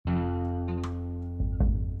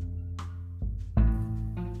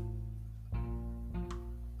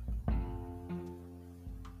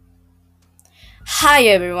Hi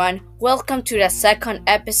everyone, welcome to the second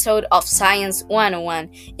episode of Science 101,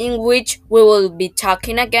 in which we will be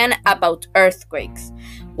talking again about earthquakes,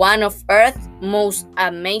 one of Earth's most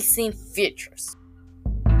amazing features.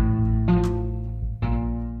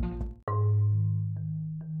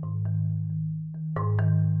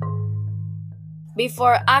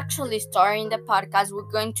 Before actually starting the podcast,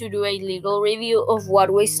 we're going to do a little review of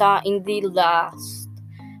what we saw in the last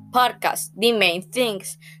podcast. The main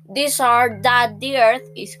things. These are that the Earth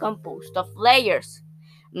is composed of layers: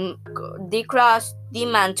 the crust, the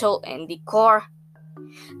mantle, and the core.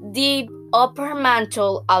 The upper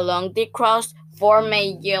mantle along the crust form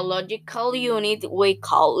a geological unit we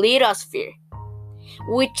call lithosphere,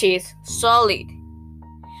 which is solid.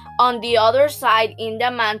 On the other side, in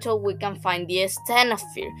the mantle, we can find the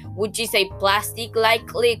asthenosphere, which is a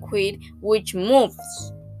plastic-like liquid which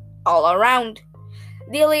moves all around.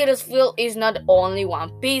 The lithosphere is not only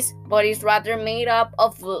one piece, but is rather made up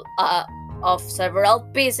of several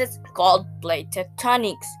pieces called plate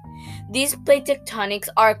tectonics. These plate tectonics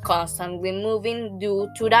are constantly moving due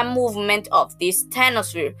to the movement of this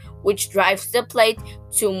asthenosphere, which drives the plate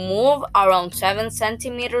to move around 7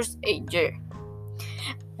 centimeters a year.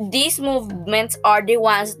 These movements are the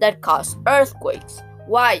ones that cause earthquakes.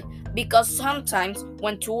 Why? Because sometimes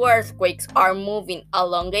when two earthquakes are moving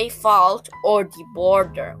along a fault or the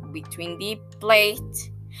border between the plates,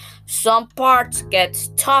 some parts get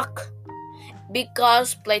stuck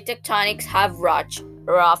because plate tectonics have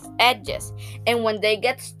rough edges, and when they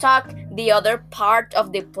get stuck, the other part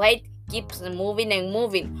of the plate keeps moving and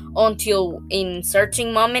moving until in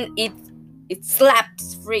certain moment it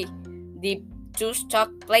slaps free. The two stuck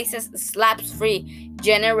places slaps free,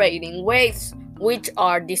 generating waves, which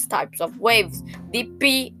are these types of waves, the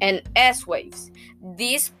P and S waves.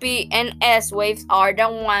 These P and S waves are the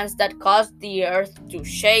ones that cause the earth to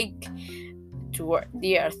shake,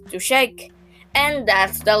 And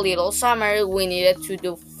that's the little summary we needed to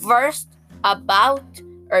do first about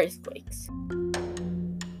earthquakes.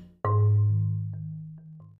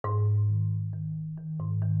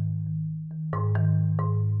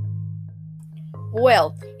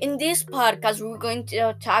 Well, in this podcast, we're going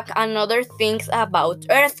to talk another things about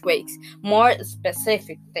earthquakes, more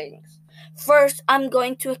specific things. First, I'm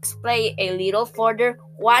going to explain a little further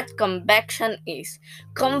what convection is.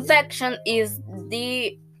 Convection is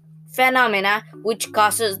the phenomena which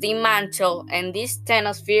causes the mantle and this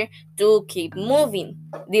asthenosphere to keep moving,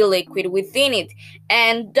 the liquid within it,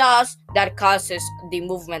 and thus that causes the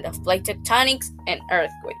movement of plate tectonics and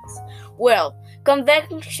earthquakes. Well,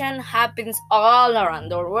 convection happens all around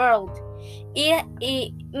the world. It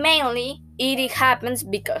happens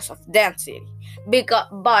because of density.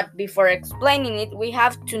 But before explaining it, we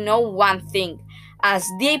have to know one thing. As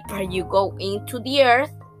deeper you go into the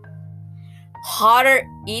earth, hotter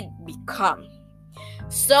it becomes.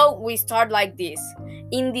 So we start like this.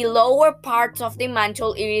 In the lower parts of the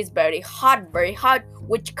mantle, it is very hot,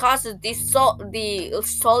 which causes the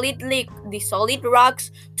solid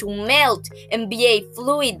rocks to melt and be a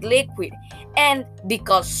fluid liquid. And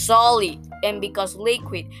because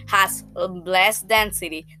liquid has less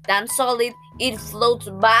density than solid, it floats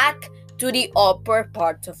back to the upper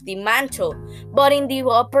part of the mantle. But in the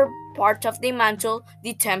upper part of the mantle,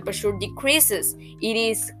 the temperature decreases. It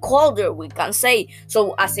is colder, we can say.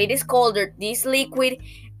 So as it is colder, this liquid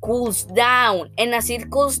cools down, and as it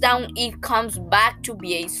cools down, it comes back to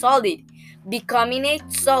be a solid. Becoming a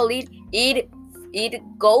solid, it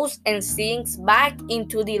goes and sinks back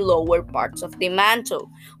into the lower parts of the mantle,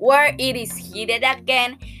 where it is heated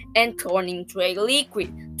again and turned into a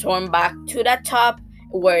liquid, turned back to the top,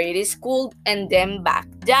 where it is cooled, and then back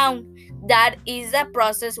down. That is the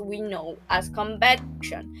process we know as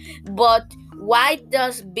convection. But why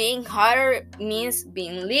does being hotter means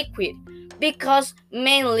being liquid? Because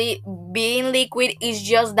mainly being liquid is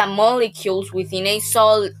just the molecules within a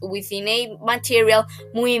material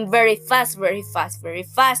moving very fast,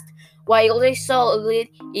 while a solid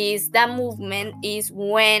is the movement is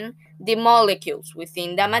when the molecules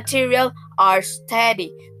within the material are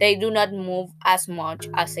steady. They do not move as much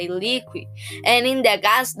as a liquid. And in the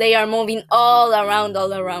gas, they are moving all around.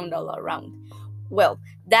 Well,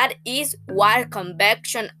 that is what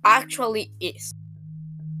convection actually is.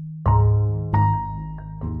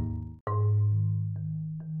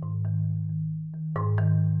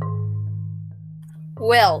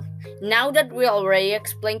 Well, now that we already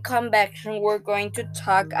explained convection, we're going to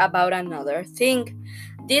talk about another thing.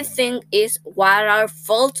 This thing is what are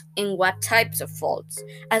faults and what types of faults.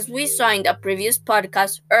 As we saw in the previous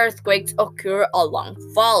podcast, earthquakes occur along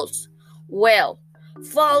faults. Well,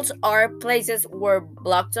 Faults are places where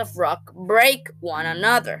blocks of rock break one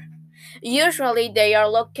another. Usually, they are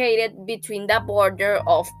located between the border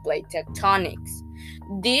of plate tectonics.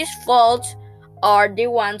 These faults are the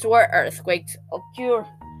ones where earthquakes occur.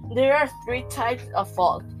 There are three types of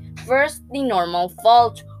fault. First, the normal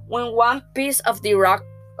fault, when one piece of the rocks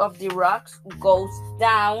goes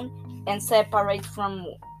down and separates from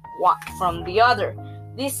the other.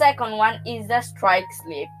 The second one is the strike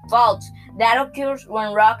slip fault. That occurs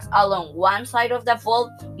when rocks along one side of the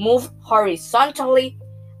fault move horizontally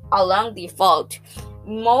along the fault.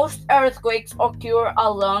 Most earthquakes occur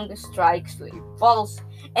along the strike slip faults.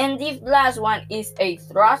 And the last one is a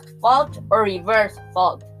thrust fault or reverse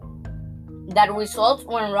fault that results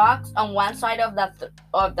when rocks on one side of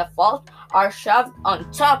the fault are shoved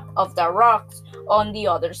on top of the rocks on the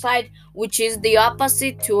other side, which is the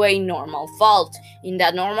opposite to a normal fault. In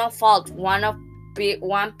the normal fault, one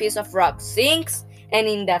piece of rock sinks, and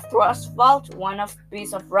in the thrust fault, one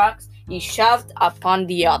piece of rocks is shoved upon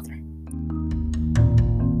the other.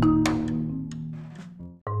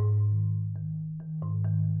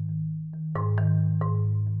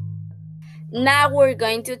 Now we're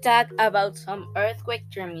going to talk about some earthquake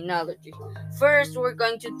terminology. First, we're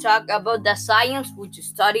going to talk about the science which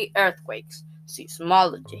study earthquakes,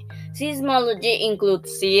 seismology. Seismology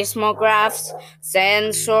includes seismographs,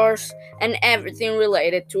 sensors, and everything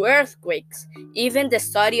related to earthquakes, even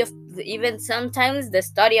sometimes the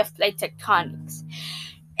study of plate tectonics.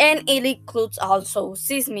 And it includes also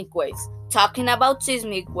seismic waves. Talking about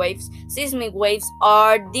seismic waves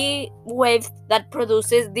are the waves that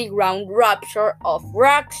produces the ground rupture of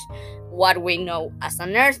rocks, what we know as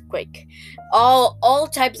an earthquake. All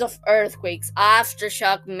types of earthquakes,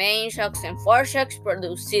 aftershock, main shocks, and foreshocks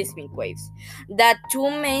produce seismic waves. The two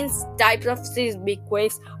main types of seismic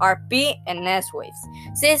waves are P and S waves.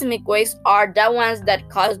 Seismic waves are the ones that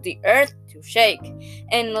cause the earth to shake.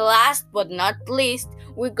 And last but not least,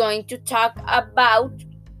 we're going to talk about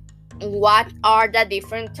what are the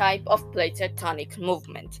different types of plate tectonic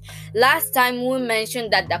movement. Last time we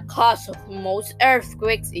mentioned that the cause of most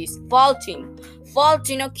earthquakes is faulting.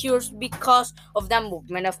 Faulting occurs because of the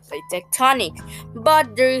movement of plate tectonic,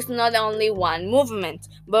 but there is not only one movement,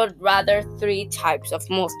 but rather three types of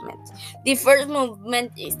movement. The first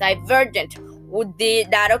movement is divergent.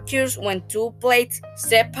 That occurs when two plates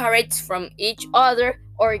separate from each other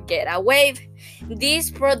or get a wave. This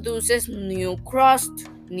produces new crust,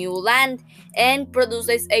 new land, and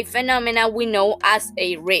produces a phenomenon we know as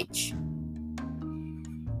a ridge.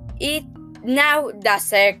 The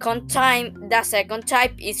second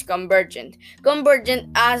type is convergent.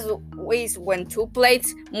 Convergent is when two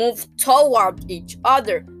plates move toward each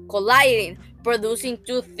other, colliding, producing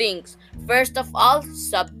two things. First of all,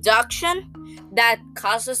 subduction, that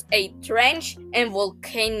causes a trench and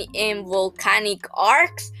volcanic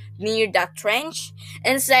arcs near the trench,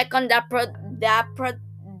 and second, the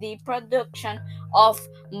production of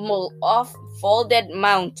folded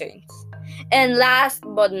mountains. And last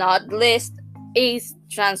but not least is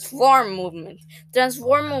transform movement.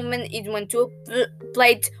 Transform movement is when two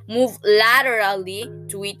plates move laterally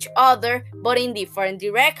to each other but in different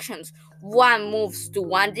directions. One moves to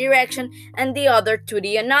one direction and the other to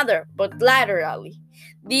the another, but laterally.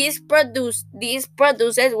 This produces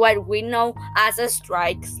what we know as a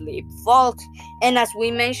strike slip fault. And as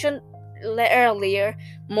we mentioned earlier,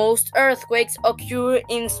 most earthquakes occur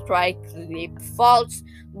in strike slip faults.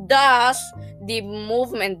 Thus, the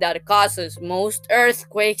movement that causes most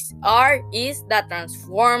earthquakes is the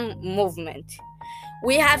transform movement.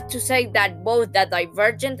 We have to say that both the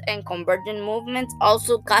divergent and convergent movements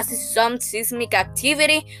also causes some seismic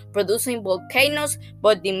activity, producing volcanoes,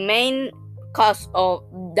 but the main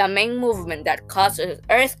movement that causes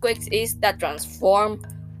earthquakes is the transform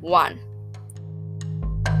one.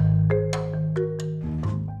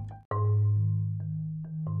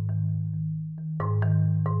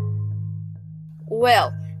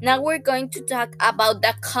 Well, now we're going to talk about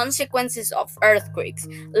the consequences of earthquakes.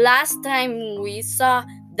 Last time we saw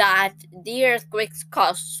that the earthquakes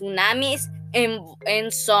cause tsunamis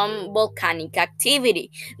and some volcanic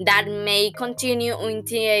activity that may continue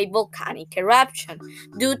into a volcanic eruption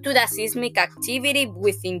due to the seismic activity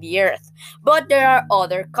within the earth. But there are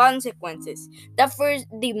other consequences.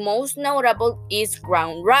 The most notable is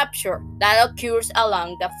ground rupture that occurs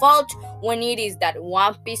along the fault when it is that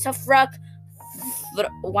one piece of rock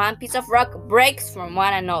breaks from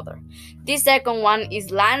one another. The second one is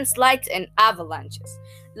landslides and avalanches.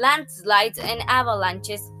 Landslides and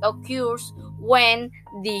avalanches occurs when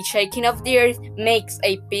the shaking of the earth makes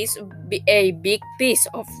a big piece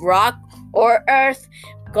of rock or earth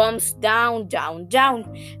comes down, down,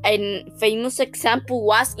 down. A famous example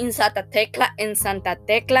was in Santa Tecla,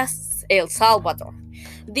 El Salvador.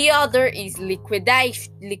 The other is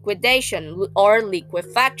liquidation or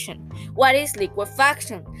liquefaction. What is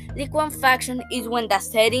liquefaction? Liquefaction is when the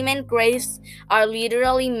sediment grains are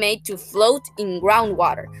literally made to float in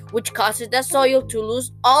groundwater, which causes the soil to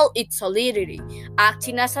lose all its solidity,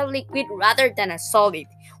 acting as a liquid rather than a solid.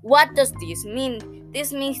 What does this mean?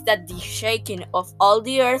 This means that the shaking of all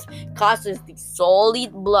the earth causes the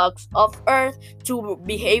solid blocks of earth to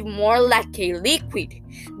behave more like a liquid.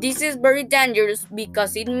 This is very dangerous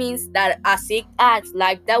because it means that as it acts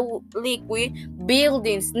like the liquid,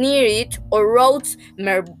 buildings near it or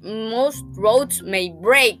most roads may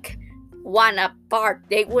break one apart.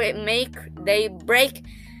 They break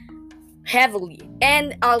heavily,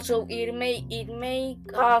 and also it may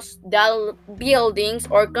cause the buildings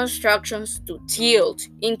or constructions to tilt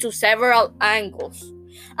into several angles.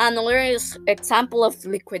 Another example of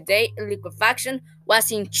liquefaction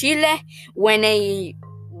was in Chile when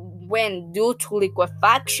due to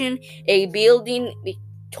liquefaction a building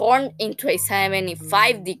turned into a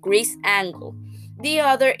 75 degrees angle. The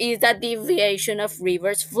other is the deviation of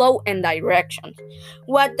rivers' flow and direction.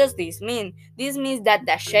 What does this mean? This means that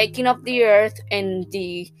the shaking of the earth and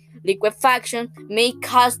the liquefaction may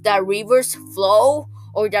cause the river's flow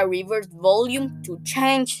or the river's volume to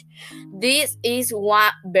change. This is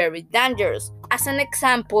very dangerous. As an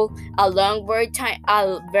example, a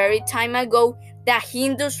very time ago, the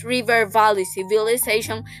Indus River Valley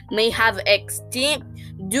civilization may have extinct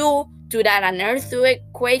due to that an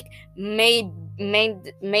earthquake may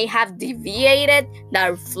have deviated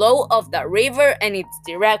the flow of the river and its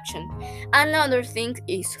direction. Another thing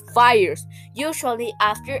is fires. Usually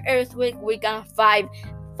after earthquake we can find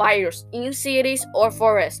fires in cities or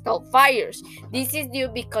forestal fires. This is due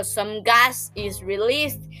because some gas is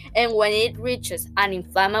released, and when it reaches an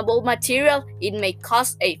inflammable material it may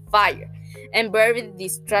cause a fire and very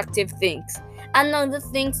destructive things. Another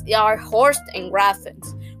things are horst and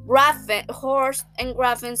grafens. Horst and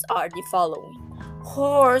grafens are the following.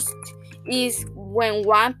 Horst is when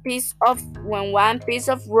one piece of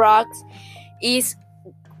rocks is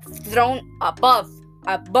thrown above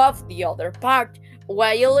the other part,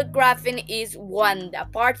 while a grafen is when the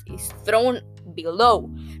part is thrown below.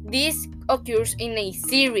 This occurs in a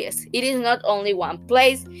series. It is not only one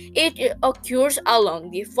place, it occurs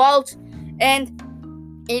along the fault, and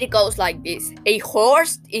it goes like this. A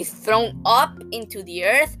horst is thrown up into the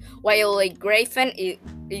earth while a grafen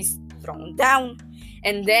is thrown down,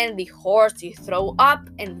 and then the horst is thrown up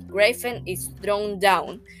and the grafen is thrown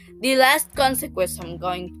down. The last consequence I'm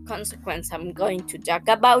going to talk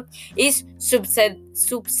about is subsidence.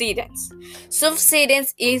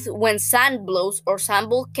 Subsidence is when sand blows or sand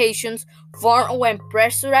volcanoes form when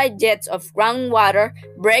pressurized jets of groundwater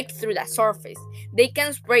break through the surface. They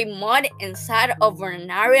can spray mud and sand over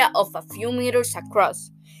an area of a few meters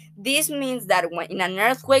across. This means that when in an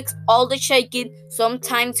earthquake, all the shaking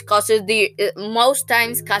most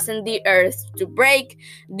times causing the earth to break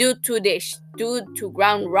due to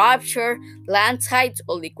ground rupture, landslides,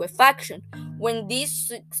 or liquefaction. When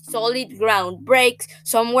this solid ground breaks,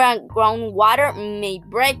 some groundwater may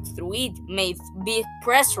break through it, may be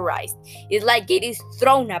pressurized. It's like it is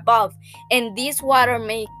thrown above, and this water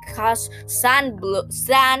may cause sand,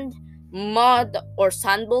 mud, or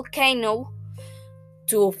sand volcano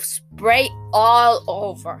to spray all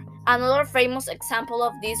over. Another famous example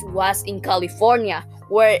of this was in California,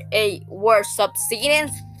 where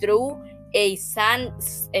subsidence through sand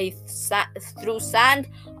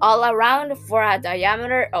all around for a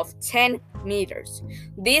diameter of 10 meters.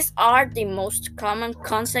 These are the most common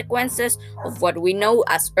consequences of what we know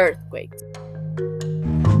as earthquakes.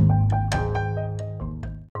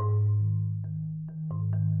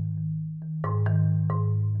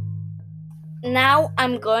 Now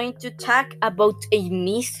I'm going to talk about a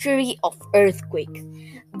mystery of earthquakes.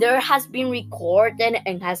 There has been recorded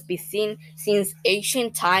and has been seen since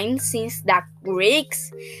ancient times, since the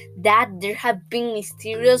Greeks, that there have been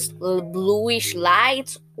mysterious bluish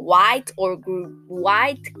lights, white,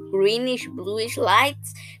 greenish, bluish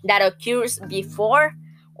lights that occurs before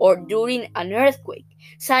or during an earthquake.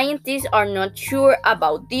 Scientists are not sure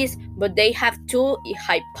about this, but they have two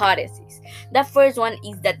hypotheses. The first one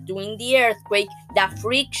is that during the earthquake, the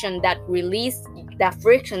friction that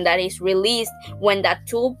is released when the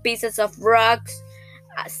two pieces of rocks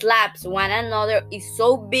slaps one another is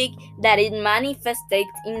so big that it manifests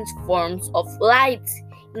in forms of lights.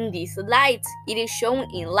 in these lights. It is shown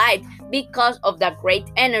in light because of the great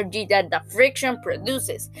energy that the friction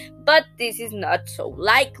produces. But this is not so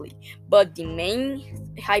likely. But the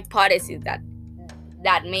main hypothesis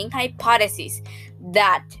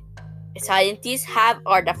that scientists have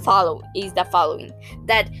is the following: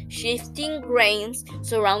 that shifting grains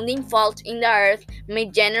surrounding faults in the earth may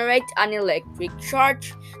generate an electric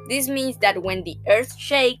charge. This means that when the earth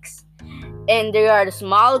shakes and there are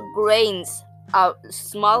small grains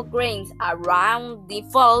around the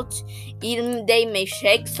fault, they may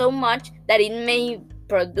shake so much that it may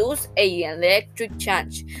produce an electric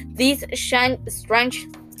charge. This strange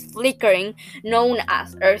flickering, known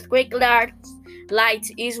as earthquake lights,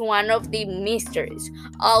 is one of the mysteries,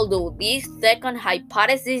 although this second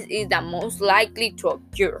hypothesis is the most likely to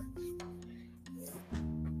occur.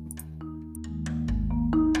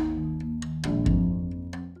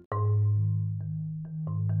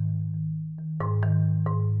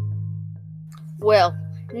 Well,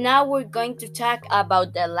 now we're going to talk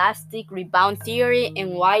about the elastic rebound theory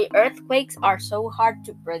and why earthquakes are so hard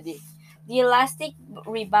to predict. The elastic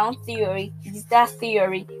rebound theory is the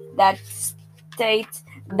theory that states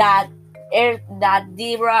that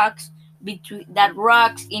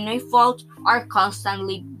rocks in a fault are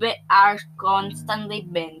constantly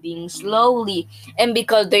bending slowly, and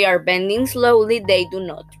because they are bending slowly, they do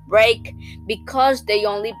not break, because they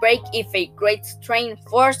only break if a great strain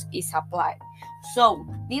force is applied. So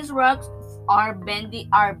these rocks are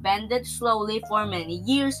bended slowly for many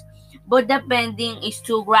years, but the bending is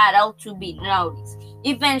too gradual to be noticed.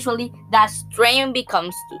 Eventually, the strain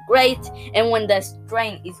becomes too great, and when the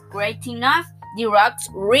strain is great enough, the rocks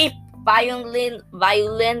rip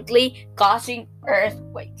violently, causing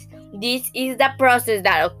earthquakes. This is the process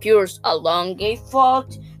that occurs along a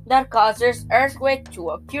fault that causes earthquake to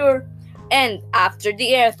occur, and after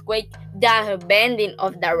the earthquake, the bending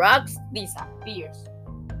of the rocks disappears.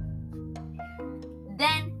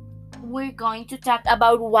 Then we're going to talk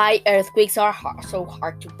about why earthquakes are so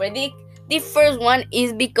hard to predict. The first one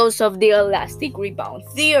is because of the elastic rebound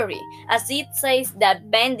theory, as it says that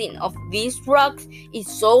bending of these rocks is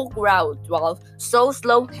so gradual, so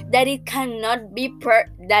slow that it cannot be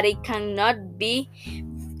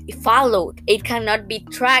followed. It cannot be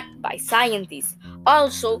tracked by scientists.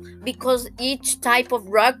 Also, because each type of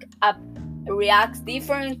rock reacts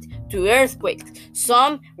different to earthquakes.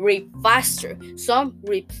 Some rip faster, some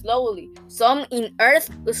rip slowly, some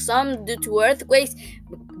due to earthquakes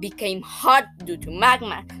became hot due to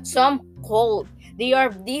magma, some cold. They are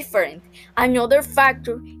different. Another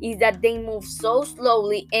factor is that they move so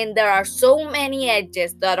slowly and there are so many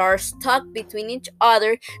edges that are stuck between each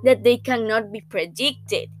other that they cannot be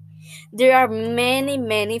predicted. There are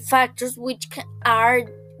many factors which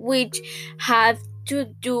have to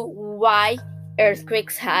do why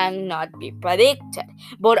earthquakes cannot be predicted.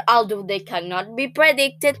 But although they cannot be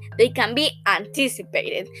predicted, they can be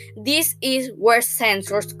anticipated. This is where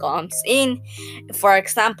sensors comes in. For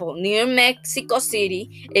example, near Mexico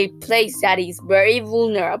City, a place that is very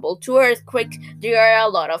vulnerable to earthquakes, there are a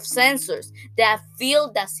lot of sensors that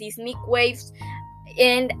feel the seismic waves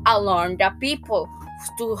and alarm the people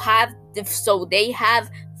so they have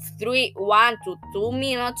 1 to 2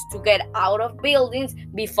 minutes to get out of buildings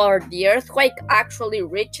before the earthquake actually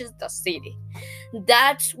reaches the city.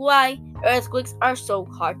 That's why earthquakes are so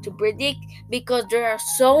hard to predict, because there are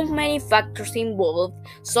so many factors involved.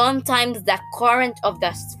 Sometimes the current of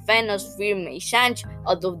the photosphere may change,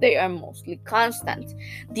 although they are mostly constant.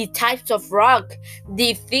 The types of rock,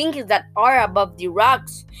 the things that are above the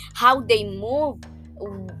rocks, how they move,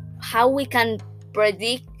 how we can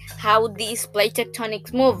predict how these plate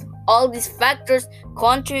tectonics move. All these factors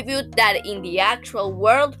contribute that in the actual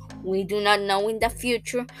world, we do not know in the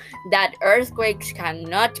future that earthquakes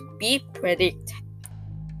cannot be predicted.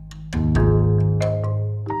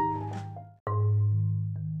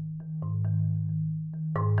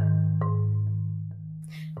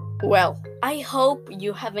 Well, I hope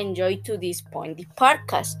you have enjoyed to this point the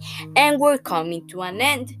podcast, and we're coming to an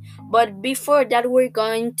end. But before that, we're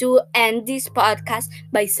going to end this podcast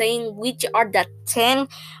by saying which are the 10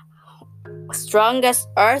 strongest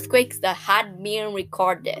earthquakes that had been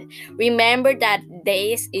recorded. Remember that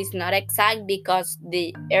this is not exact because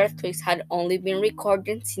the earthquakes had only been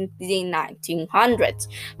recorded since the 1900s,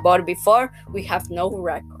 but before we have no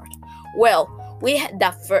record. Well,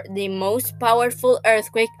 the most powerful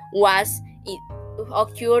earthquake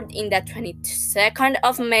occurred in the 22nd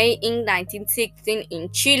of May in 1916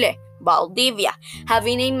 in Chile. Valdivia,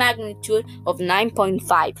 having a magnitude of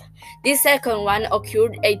 9.5. The second one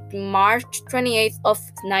occurred on March 28th of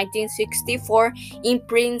 1964 in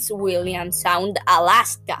Prince William Sound,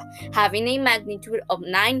 Alaska, having a magnitude of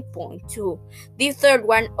 9.2. The third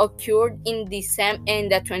one occurred in the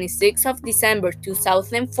 26th of December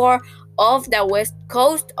 2004 off the west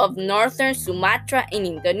coast of northern Sumatra in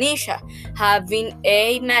Indonesia, having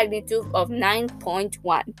a magnitude of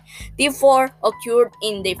 9.1. The fourth occurred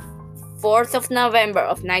in the 4th of November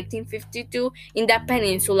of 1952 in the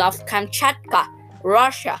peninsula of Kamchatka,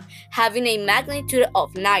 Russia, having a magnitude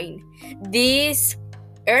of 9. This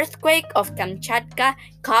earthquake of Kamchatka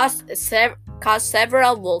caused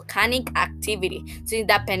several volcanic activity, since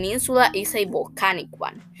the peninsula is a volcanic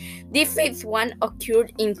one. The fifth one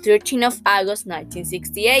occurred in 13th of August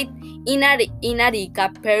 1968 in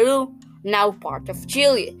Arica, Peru, now part of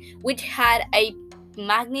Chile, which had a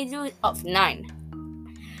magnitude of 9.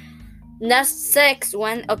 The sixth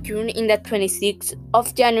one occurred in the 26th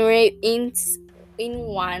of January in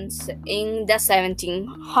the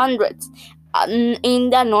 1700s in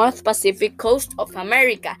the North Pacific coast of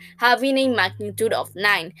America, having a magnitude of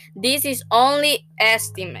 9. This is only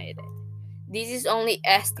estimated. The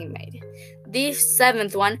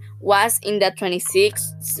seventh one was in the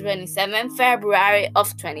 27th February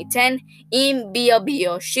of 2010 in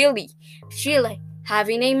Biobío, Chile,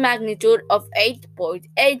 having a magnitude of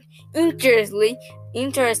 8.8.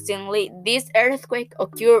 Interestingly, this earthquake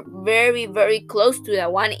occurred very, very close to the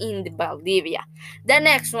one in Valdivia. The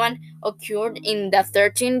next one occurred in the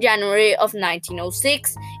 13th January of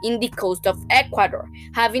 1906 in the coast of Ecuador,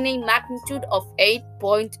 having a magnitude of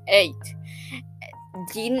 8.8.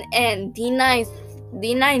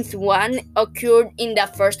 The ninth one occurred in the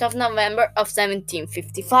 1st of November of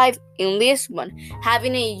 1755 in Lisbon,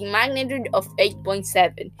 having a magnitude of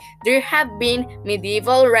 8.7. There have been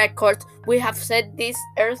medieval records which have said this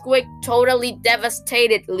earthquake totally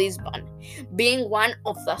devastated Lisbon, being one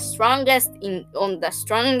of the strongest in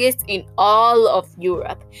all of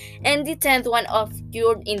Europe. And the 10th one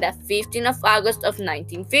occurred in the 15th of August of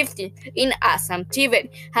 1950 in Assam,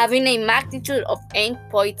 Tibet, having a magnitude of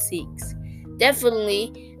 8.6.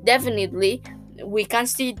 Definitely, we can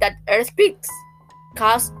see that earthquakes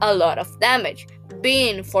cause a lot of damage.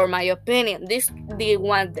 Being, for my opinion, the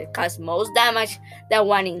one that caused most damage, the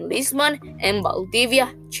one in Lisbon and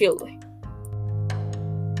Valdivia, Chile.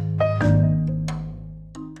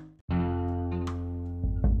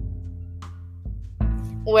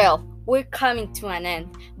 Well, we're coming to an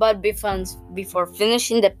end, but before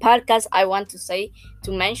finishing the podcast, I want to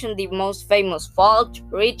mention the most famous fault,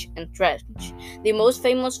 ridge, and trench. The most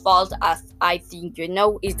famous fault, as I think you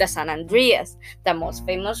know, is the San Andreas. The most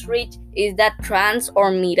famous ridge is the Trans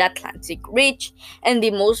or Mid-Atlantic Ridge, and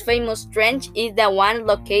the most famous trench is the one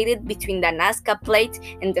located between the Nazca Plate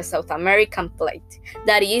and the South American Plate.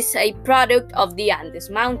 That is a product of the Andes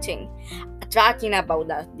Mountain. Talking about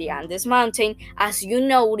the Andes Mountain, as you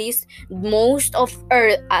notice, most of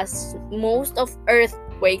earthquakes,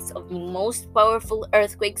 of the most powerful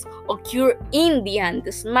earthquakes, occur in the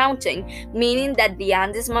Andes Mountain, meaning that the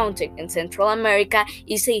Andes Mountain in Central America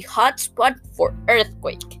is a hotspot for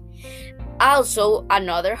earthquake. Also,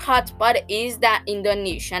 another hotspot is the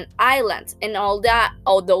Indonesian islands and all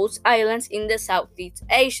those islands in the Southeast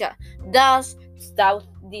Asia. Thus,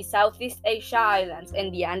 the Southeast Asia islands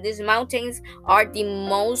and the Andes Mountains are the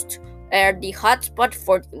hotspot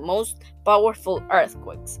for the most powerful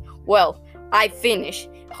earthquakes. Well, I finished.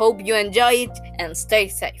 Hope you enjoy it and stay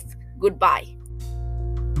safe. Goodbye.